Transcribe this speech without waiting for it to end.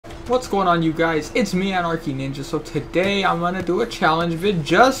What's going on, you guys? It's me, Anarchy Ninja. So today I'm gonna do a challenge vid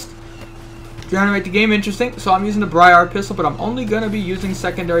just trying to make the game interesting. So I'm using the Bryar pistol, but I'm only gonna be using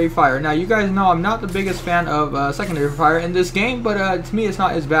secondary fire. Now you guys know I'm not the biggest fan of secondary fire in this game, but to me it's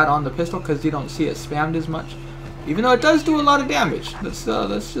not as bad on the pistol because you don't see it spammed as much. Even though it does do a lot of damage. Let's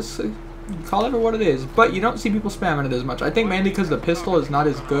just call it for what it is. But you don't see people spamming it as much. I think mainly because the pistol is not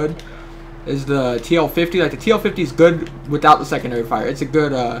as good as the TL50. Like the TL50 is good without the secondary fire. It's a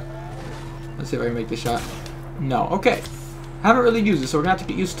good let's see if I can make this shot. No, okay. I haven't really used it, so we're gonna have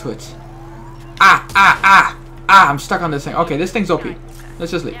to get used to it. I'm stuck on this thing. Okay, this thing's OP.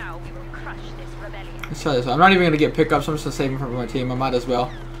 Let's just leave. Let's try this one. I'm not even gonna get pickups, I'm just gonna save him for my team. I might as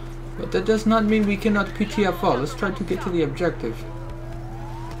well. But that does not mean we cannot PTFO. Let's try to get to the objective.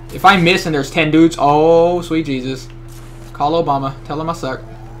 If I miss and there's 10 dudes, oh sweet Jesus. Call Obama. Tell him I suck.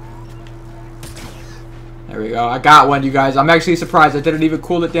 There we go. I got one, you guys. I'm actually surprised. I didn't even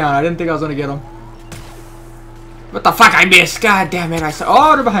cool it down. I didn't think I was going to get him. What the fuck? I missed. God damn it. I saw.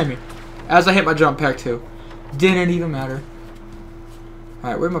 Oh, they're behind me. As I hit my jump pack, too. Didn't even matter.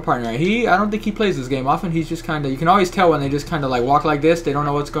 Alright, where's my partner? I don't think he plays this game often. He's just kind of... You can always tell when they just kind of like walk like this. They don't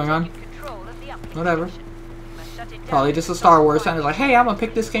know what's going on. Whatever. Probably just a Star Wars fan. They're like, hey, I'm going to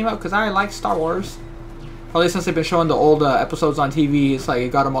pick this game up because I like Star Wars. Probably since they've been showing the old episodes on TV. It's like it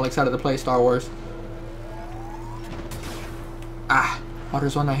got them all excited to play Star Wars. Oh,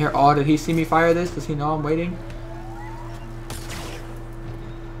 there's one right here. Oh, did he see me fire this? Does he know I'm waiting?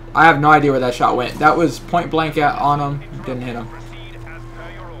 I have no idea where that shot went. That was point blank on him. Didn't hit him.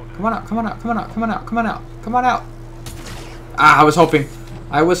 Come on out, come on out, come on out, come on out, come on out, come on out. I was hoping.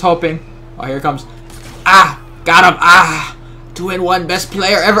 I was hoping. Oh, here it comes. Got him. 2-in-1, best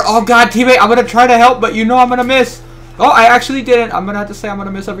player ever. Oh, God, teammate, I'm going to try to help, but you know I'm going to miss. Oh, I actually didn't. I'm going to have to say I'm going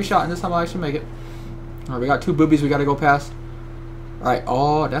to miss every shot, and this time I'll actually make it. All right, we got 2 boobies we got to go past. Alright,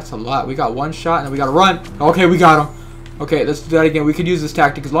 oh, that's a lot. We got 1 shot and then we gotta run. Okay, we got him. Okay, let's do that again. We could use this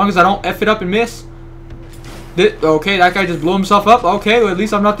tactic as long as I don't F it up and miss. Okay, that guy just blew himself up. Okay, well, at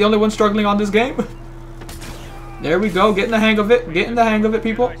least I'm not the only one struggling on this game. There we go. Getting the hang of it. Getting the hang of it,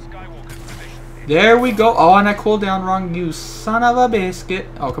 people. There we go. Oh, and I cooled down wrong. You son of a biscuit.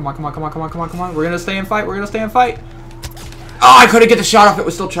 Oh, come on, come on, come on, come on, come on, come on. We're gonna stay and fight. We're gonna stay and fight. Oh, I couldn't get the shot off. It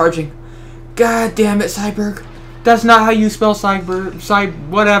was still charging. God damn it, Cyberg. That's not how you spell side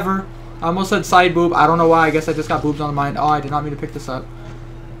whatever. I almost said side boob. I don't know why. I guess I just got boobs on the mind. Oh, I did not mean to pick this up.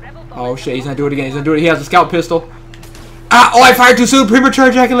 Oh shit, he's gonna do it again. He's gonna do it. He has a scout pistol. Oh, I fired too soon. Premature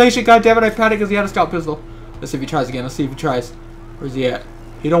ejaculation. God damn it, I panicked because he had a scout pistol. Let's see if he tries again. Let's see if he tries. Where's he at?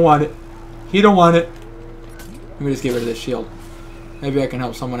 He don't want it. He don't want it. Let me just get rid of this shield. Maybe I can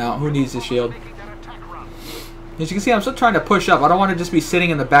help someone out. Who needs this shield? As you can see, I'm still trying to push up. I don't want to just be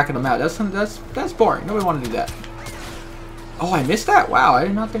sitting in the back of the map. That's boring. Nobody want to do that. Oh, I missed that? Wow, I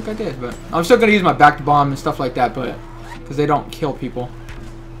did not think I did. But I'm still going to use my back bomb and stuff like that, but because they don't kill people.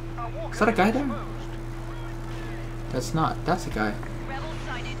 Is that a guy there? That's not. That's a guy.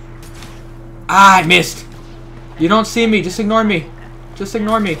 I missed. You don't see me. Just ignore me. Just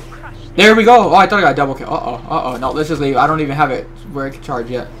ignore me. There we go. Oh, I thought I got a double kill. Uh-oh. No, let's just leave. I don't even have it where I can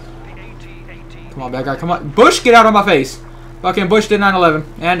charge yet. Come on, bad guy. Come on. Bush, get out of my face. Fucking Bush did 9/11.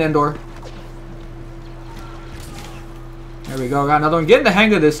 And Endor. There we go. Got another one. Getting the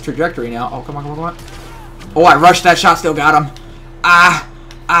hang of this trajectory now. Oh, come on, come on, come on. Oh, I rushed that shot. Still got him.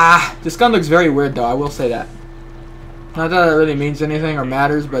 This gun looks very weird, though. I will say that. Not that it really means anything or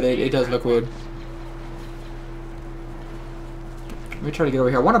matters, but it does look weird. Let me try to get over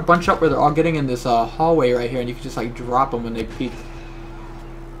here. I want to bunch up where they're all getting in this hallway right here, and you can just, like, drop them when they peek.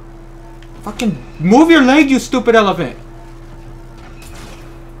 Fucking move your leg, you stupid elephant.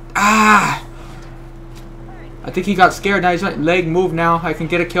 I think he got scared. Now he's like, leg, move now. I can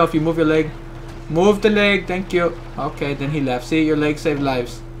get a kill if you move your leg. Move the leg, thank you. Okay, then he left. See, your leg saved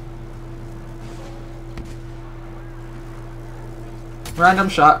lives. Random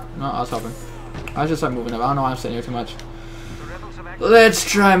shot. No, I was hoping. I was just like moving up. I don't know why I'm sitting here too much. Let's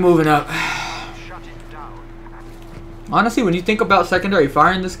try moving up. Honestly, when you think about secondary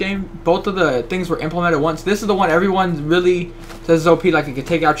fire in this game, both of the things were implemented once. This is the one everyone really says is OP, like it can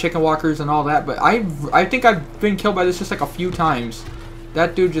take out chicken walkers and all that. But I think I've been killed by this just like a few times.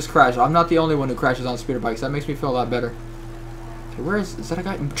 That dude just crashed. I'm not the only one who crashes on speeder bikes. That makes me feel a lot better. Okay, where is that a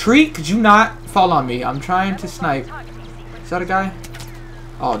guy? Tree, could you not fall on me? I'm trying to snipe. Is that a guy?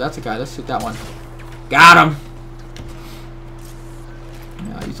 Oh, that's a guy. Let's shoot that one. Got him.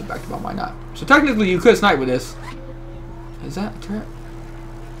 Yeah, I'll use it back to bomb. Why not? So technically, you could snipe with this. Is that a turret?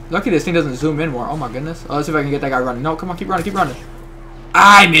 Lucky this thing doesn't zoom in more. Oh my goodness. Oh, let's see if I can get that guy running. No, come on, keep running, keep running.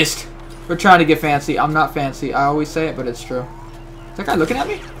 I missed. We're trying to get fancy. I'm not fancy. I always say it, but it's true. Is that guy looking at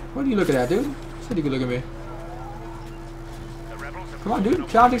me? What are you looking at, dude? Said you could look at me. Come on, dude.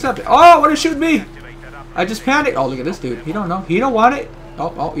 Challenge accepted. Oh, what is shooting me? I just panicked. Oh, look at this dude. He don't know. He don't want it.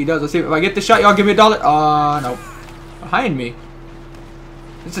 Oh, he does. Let's see if I get the shot. Y'all give me $1. No. Behind me.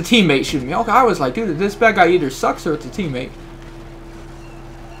 It's a teammate shooting me. Okay, I was like, dude, this bad guy either sucks or it's a teammate.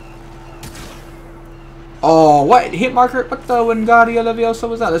 Oh, what? Hit marker? What the Wingardium Leviosa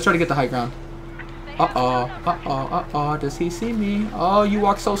was that? Let's try to get the high ground. Uh-oh. Does he see me? Oh, you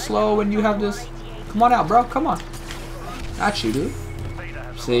walk so slow when you have this. Come on out, bro. Come on. Got you, dude.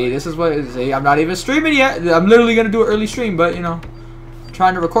 See, this is what. See, I'm not even streaming yet. I'm literally gonna do an early stream, but you know,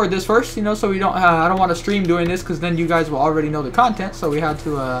 trying to record this first, you know, so we don't. I don't want to stream doing this because then you guys will already know the content. So we had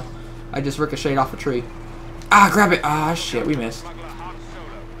to. I just ricocheted off a tree. Ah, grab it. Ah, shit, we missed.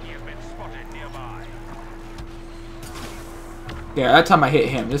 Yeah, that time I hit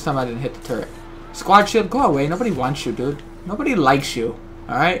him. This time I didn't hit the turret. Squad shield, go away. Nobody wants you, dude. Nobody likes you.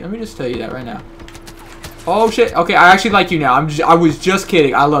 All right, let me just tell you that right now. Oh shit. Okay, I actually like you now. I was just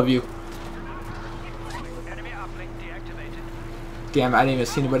kidding. I love you. Damn it, I didn't even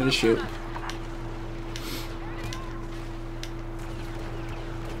see anybody to shoot.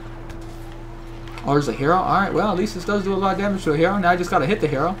 Oh, there's a hero? Alright, well, at least this does do a lot of damage to a hero. Now I just gotta hit the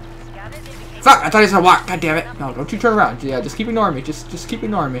hero. Fuck! I thought he was gonna walk. God damn it. No, don't you turn around. Yeah, just keep ignoring me. Just keep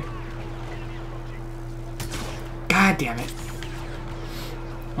ignoring me. God damn it.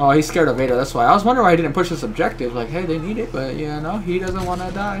 Oh, he's scared of Vader, that's why. I was wondering why he didn't push this objective. Like, hey, they need it, but yeah, no, he doesn't want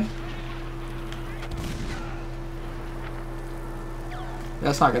to die.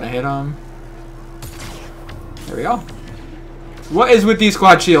 That's not going to hit him. There we go. What is with these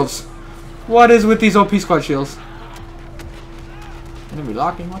squad shields? What is with these OP squad shields? Enemy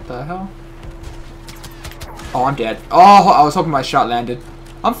locking, what the hell? Oh, I'm dead. Oh, I was hoping my shot landed.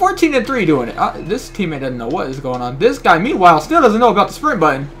 I'm 14-3 doing it. This teammate doesn't know what is going on. This guy, meanwhile, still doesn't know about the sprint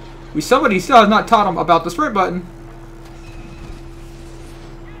button. Somebody still has not taught him about the sprint button.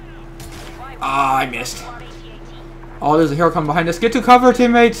 Ah, I missed. Oh, there's a hero coming behind us. Get to cover,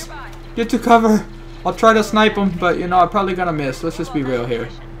 teammates. Get to cover. I'll try to snipe him, but, you know, I'm probably going to miss. Let's just be real here.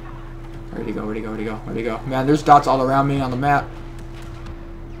 Where'd he go? Where'd he go? Where'd he go? Where'd he go? Man, there's dots all around me on the map.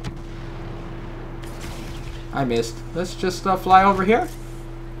 I missed. Let's just fly over here.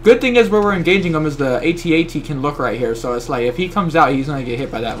 Good thing is where we're engaging him is the AT-AT can look right here. So it's like if he comes out, he's going to get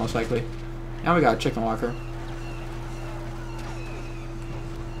hit by that most likely. And we got a chicken walker.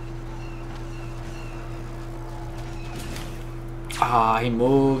 Ah, he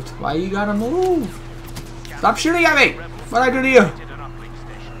moved. Why you gotta move? Stop shooting at me! What'd I do to you?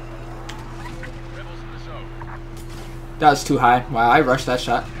 That was too high. Wow, I rushed that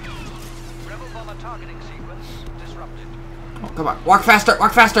shot. Oh, come on. Walk faster!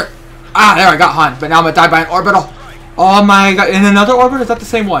 Walk faster! Ah, there, I got Han. But now I'm gonna die by an orbital. Oh my god. In another orbit? Is that the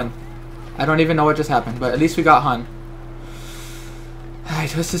same one? I don't even know what just happened. But at least we got Han.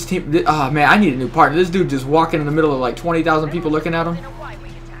 Alright, what's this team? Oh man, I need a new partner. This dude just walking in the middle of like 20,000 people looking at him.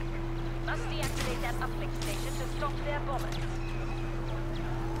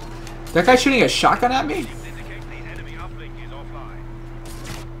 That guy shooting a shotgun at me?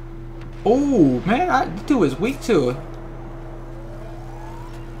 Oh man, that dude is weak too.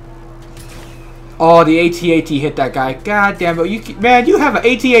 Oh, the AT-AT hit that guy. God damn it. Man, you have an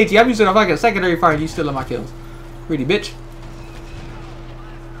AT-AT. I'm using it like a secondary fire and you still in my kills. Greedy bitch.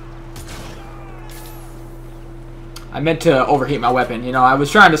 I meant to overheat my weapon. You know, I was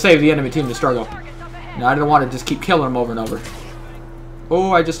trying to save the enemy team to struggle. You know, I didn't want to just keep killing them over and over.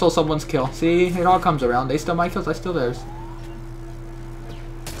 Oh, I just stole someone's kill. See, it all comes around. They steal my kills, I steal theirs.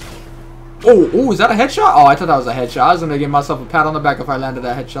 Oh, is that a headshot? Oh, I thought that was a headshot. I was going to give myself a pat on the back if I landed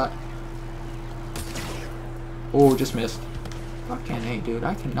that headshot. Oh, just missed. Fucking A, dude.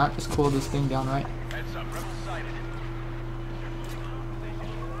 I cannot just cool this thing down right.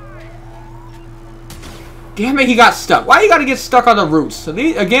 Damn it, he got stuck. Why you gotta get stuck on the roots?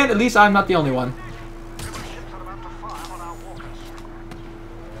 Again, at least I'm not the only one.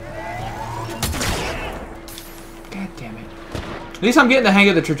 God damn it. At least I'm getting the hang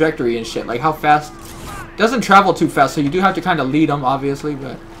of the trajectory and shit. Like how fast. It doesn't travel too fast, so you do have to kind of lead them, obviously,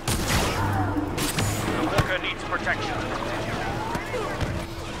 but.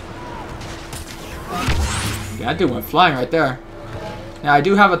 Yeah, that dude went flying right there. Now, I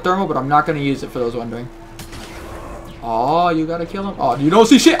do have a thermal, but I'm not going to use it for those wondering. Oh, you gotta kill him. Oh, you don't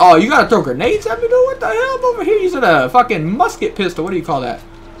see shit. Oh, you gotta throw grenades at me, dude. What the hell? I'm over here using a fucking musket pistol. What do you call that?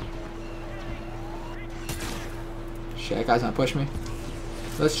 Shit, that guy's not push me.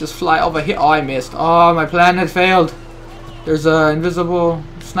 Let's just fly over here. Oh, I missed. Oh, my plan had failed. There's an invisible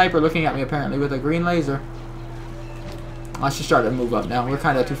sniper looking at me apparently with a green laser. I should start to move up now. We're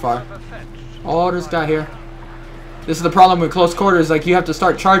kind of too far. Oh, there's a guy here. This is the problem with close quarters. Like, you have to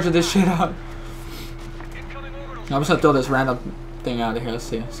start charging this shit up. I'm just gonna throw this random thing out of here. Let's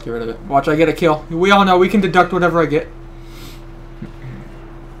see. Let's get rid of it. Watch, I get a kill. We all know we can deduct whatever I get.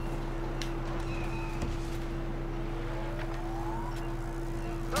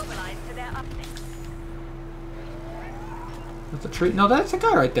 That's a tree. No, that's a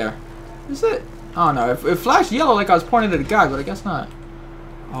guy right there. Is it? Oh no. It flashed yellow like I was pointing at a guy, but I guess not.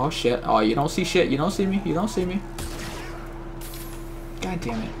 Oh shit. Oh, you don't see shit. You don't see me. You don't see me. God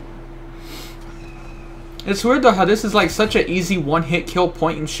damn it. It's weird though how this is like such an easy one-hit kill,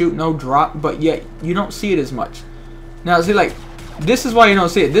 point and shoot, no drop, but yet you don't see it as much. Now see, like, this is why you don't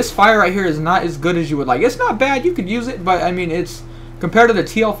see it. This fire right here is not as good as you would like. It's not bad, you could use it, but I mean, it's compared to the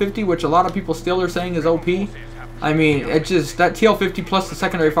TL50, which a lot of people still are saying is OP. I mean, it's just that TL50 plus the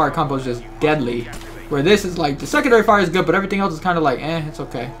secondary fire combo is just deadly. Where this is like, the secondary fire is good, but everything else is kind of like, eh, it's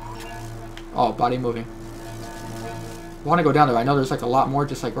okay. Oh, body moving. I want to go down there. I know there's like a lot more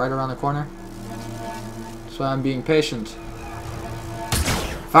just like right around the corner. So I'm being patient.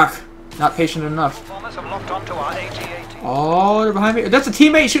 Fuck. Not patient enough. Oh, they're behind me. That's a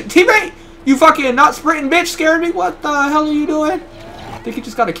teammate. Shoot. Teammate! You fucking not sprinting bitch scared me. What the hell are you doing? I think he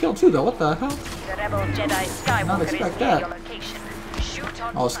just got a kill too though. What the hell? Did not expect that.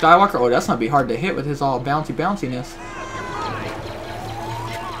 Oh, Skywalker. Oh, that's gonna be hard to hit with his all bounciness.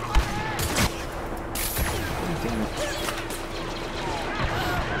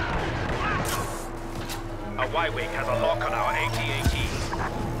 Y-Wing has a lock on our AT-AT.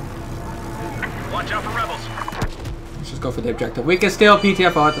 Watch out for rebels. Let's just go for the objective. We can steal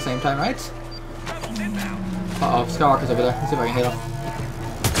PTFO at the same time, right? Uh-oh, Skywalker's over there. Let's see if I can hit him.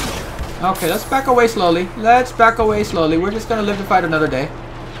 Okay, let's back away slowly. Let's back away slowly. We're just gonna live to fight another day.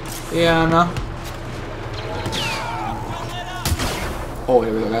 Yeah, no. Oh,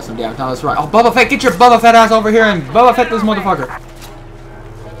 here we go. Got some damage. Now let's run. Oh, Boba Fett, get your Boba Fett ass over here and Boba Fett this motherfucker.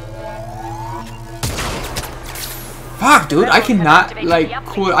 Fuck, dude, I cannot, like,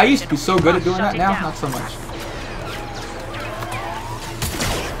 cool. I used to be so good at doing that, now not so much.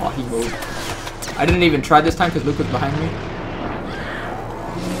 Oh, he moved. I didn't even try this time because Luke was behind me.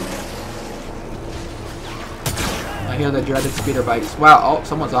 I hear the dreaded speeder bikes. Wow, oh,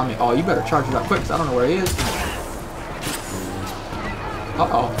 someone's on me. Oh, you better charge it up quick because I don't know where he is.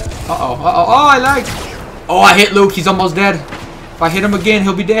 Uh-oh. Uh-oh. Uh-oh. Oh, I lagged. Oh, I hit Luke. He's almost dead. If I hit him again,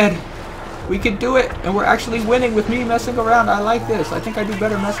 he'll be dead. We can do it, and we're actually winning with me messing around. I like this. I think I do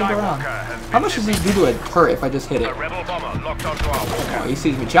better messing around. How much does he do to a turret if I just hit it? Oh, he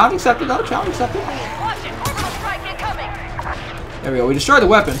sees me. Challenge accepted, though. Challenge accepted. There we go. We destroyed the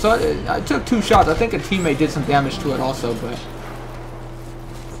weapon. So I took 2 shots. I think a teammate did some damage to it also, but...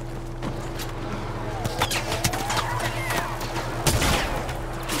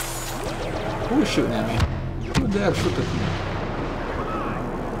 Who was shooting at me? Who did that shoot at me?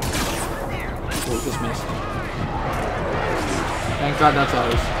 Oh, just missed. Thank God that's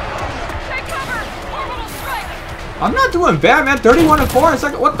ours. I'm not doing bad, man. 31 and 4 in a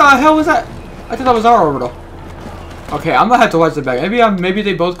second. What the hell was that? I thought that was our orbital. Okay, I'm gonna have to watch the back. Maybe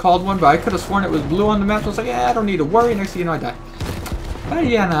they both called one, but I could have sworn it was blue on the map. So I was like, yeah, I don't need to worry. Next thing you know, I die. But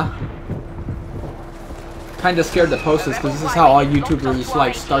yeah, nah. Kinda scared to post this because this is how all YouTubers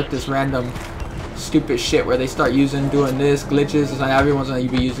like start this random stupid shit where they start doing this glitches, and everyone's gonna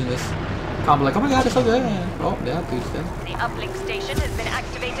be using this. Combo like, oh my god, it's so good. Oh, yeah, dude's dead. The uplink station has been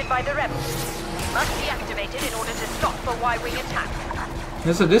activated by the rebels. Must be activated in order to stop the Y-wing attack.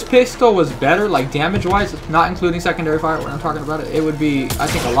 And so this pistol was better, like damage-wise, not including secondary fire. When I'm talking about it, it would be. I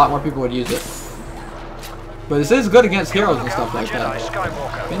think a lot more people would use it. But this is good against heroes and stuff like that.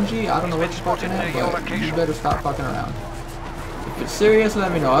 Benji, I don't know what you're fucking at, but you better stop fucking around. If it's serious,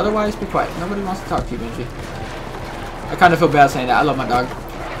 let me know. Otherwise, be quiet. Nobody wants to talk to you, Benji. I kind of feel bad saying that. I love my dog.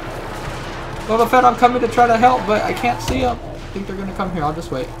 Boba Fett, I'm coming to try to help, but I can't see them. I think they're gonna come here. I'll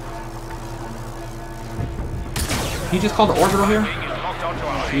just wait. He just called the orbital here?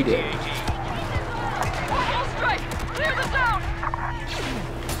 He did.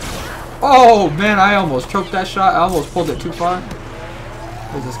 Oh man, I almost choked that shot. I almost pulled it too far.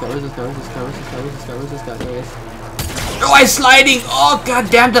 Where's this guy? Where's this guy? Where's this guy? Where's this guy? Where's this guy? Where's this guy? There he is. Oh, I'm sliding! Oh god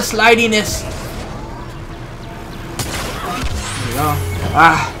damn the slidiness! There we go.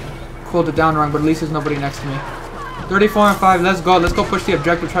 Ah! Pulled it down wrong, but at least there's nobody next to me. 34 and 5, let's go. Let's go push the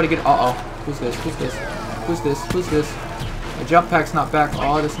objective, try to get... Uh-oh. Who's this? Who's this? Who's this? Who's this? The jump pack's not back.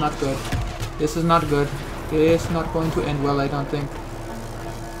 Oh, that's not good. This is not good. This is not going to end well, I don't think.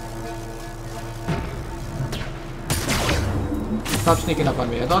 Stop sneaking up on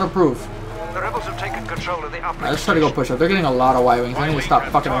me. I don't approve. rebels have taken control of the upper. Let's try to go push up. They're getting a lot of Y-wings. I need to stop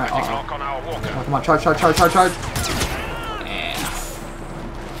fucking around. Come on, charge. Yeah.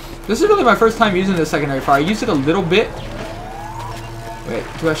 This is really my first time using the secondary fire. I used it a little bit. Wait,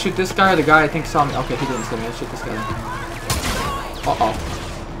 do I shoot this guy or the guy I think saw me? Okay, he didn't see me. Let's shoot this guy.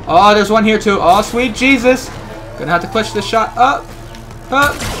 Uh-oh. Oh, there's one here too. Oh, sweet Jesus. Gonna have to clutch this shot. Up.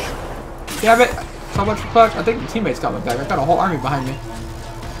 Damn it. So much for clutch. I think the teammates got my back. I got a whole army behind me.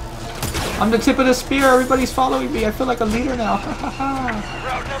 I'm the tip of the spear. Everybody's following me. I feel like a leader now.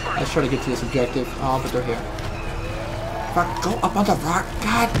 Let's try to get to this objective. Oh, but they're here. Fuck, go up on the rock.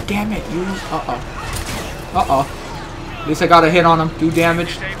 God damn it, you. Uh-oh. At least I got a hit on him. Do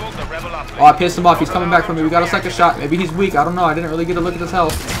damage. Oh, I pissed him off. He's coming back for me. We got a second shot. Maybe he's weak. I don't know. I didn't really get a look at his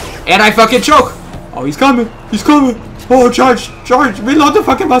health. And I fucking choke. Oh, he's coming. He's coming. Oh, charge. Reload the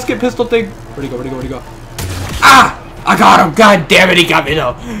fucking musket pistol thing. Where'd he go? Ah! I got him. God damn it, he got me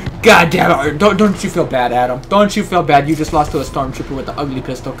though. God damn it. Don't you feel bad, Adam. Don't you feel bad. You just lost to a stormtrooper with the ugly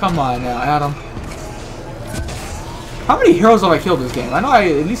pistol. Come on now, Adam. How many heroes have I killed this game? I know I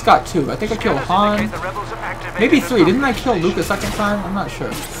at least got 2. I think I killed Han. Maybe 3. Didn't I kill Luke a second time? I'm not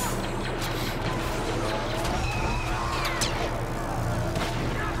sure.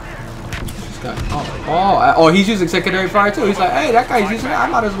 Oh, he's using secondary fire too. He's like, hey, that guy's using it. I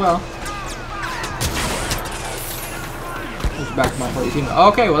might as well. Push back to my 14.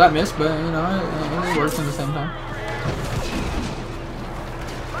 Okay, well that missed, but you know, it works at the same time.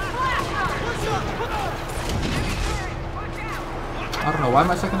 I don't know why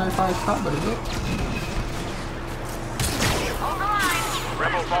my secondary fire stopped, but it did.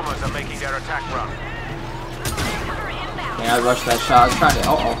 Rebel bombers are making their attack run. Yeah, I rushed that shot. I was trying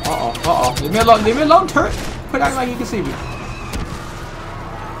to. Leave me alone, turret. Quit acting like you can see me.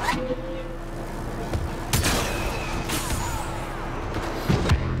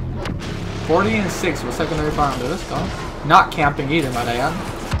 (40-6) with secondary fire under this gun. Not camping either, might I add.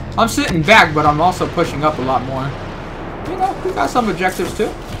 I'm sitting back, but I'm also pushing up a lot more. You know, we got some objectives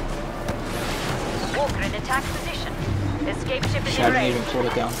too. Walker in attack position. Escape ship is Shit, I in didn't even range. pull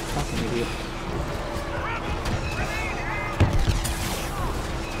it down. Fucking idiot.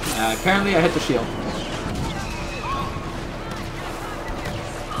 Apparently I hit the shield.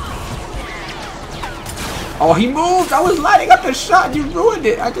 Oh, he moved! I was lighting up the shot and you ruined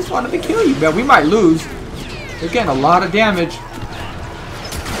it! I just wanted to kill you, man. We might lose. They're getting a lot of damage.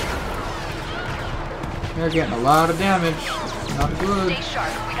 They're getting a lot of damage. Not good. Stay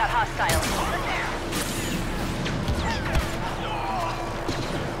sharp. We got hostiles.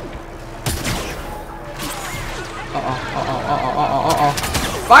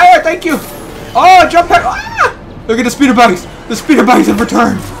 Fire! Thank you! Oh, jump pack! Ah! Look at the speeder bikes! The speeder bikes have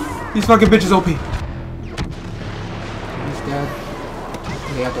returned! These fucking bitches OP. He's dead.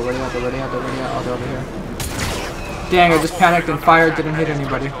 Ready out. Oh, they're over here. Dang, I just panicked and fired. Didn't hit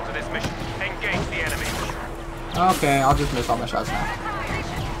anybody. Okay, I'll just miss all my shots now.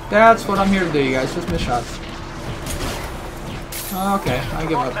 That's what I'm here to do, you guys. Just miss shots. Okay, I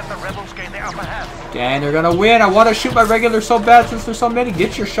give up. Dang, they're gonna win. I want to shoot my regular so bad since there's so many.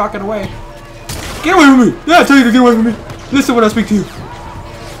 Get your shotgun away. Get away from me! Yeah, I tell you to get away from me. Listen when I speak to you.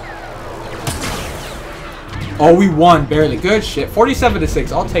 Oh, we won barely. Good shit.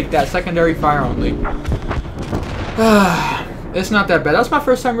 47-6. I'll take that. Secondary fire only. It's not that bad. That's my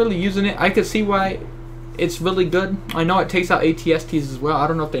first time really using it. I could see why it's really good. I know it takes out ATSTs as well. I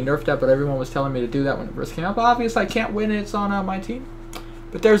don't know if they nerfed that, but everyone was telling me to do that when it first came out. But obviously I can't win. It's on my team.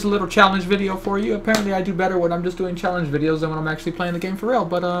 But there's a little challenge video for you. Apparently I do better when I'm just doing challenge videos than when I'm actually playing the game for real.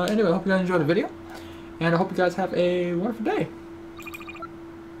 But anyway, I hope you guys enjoyed the video. And I hope you guys have a wonderful day.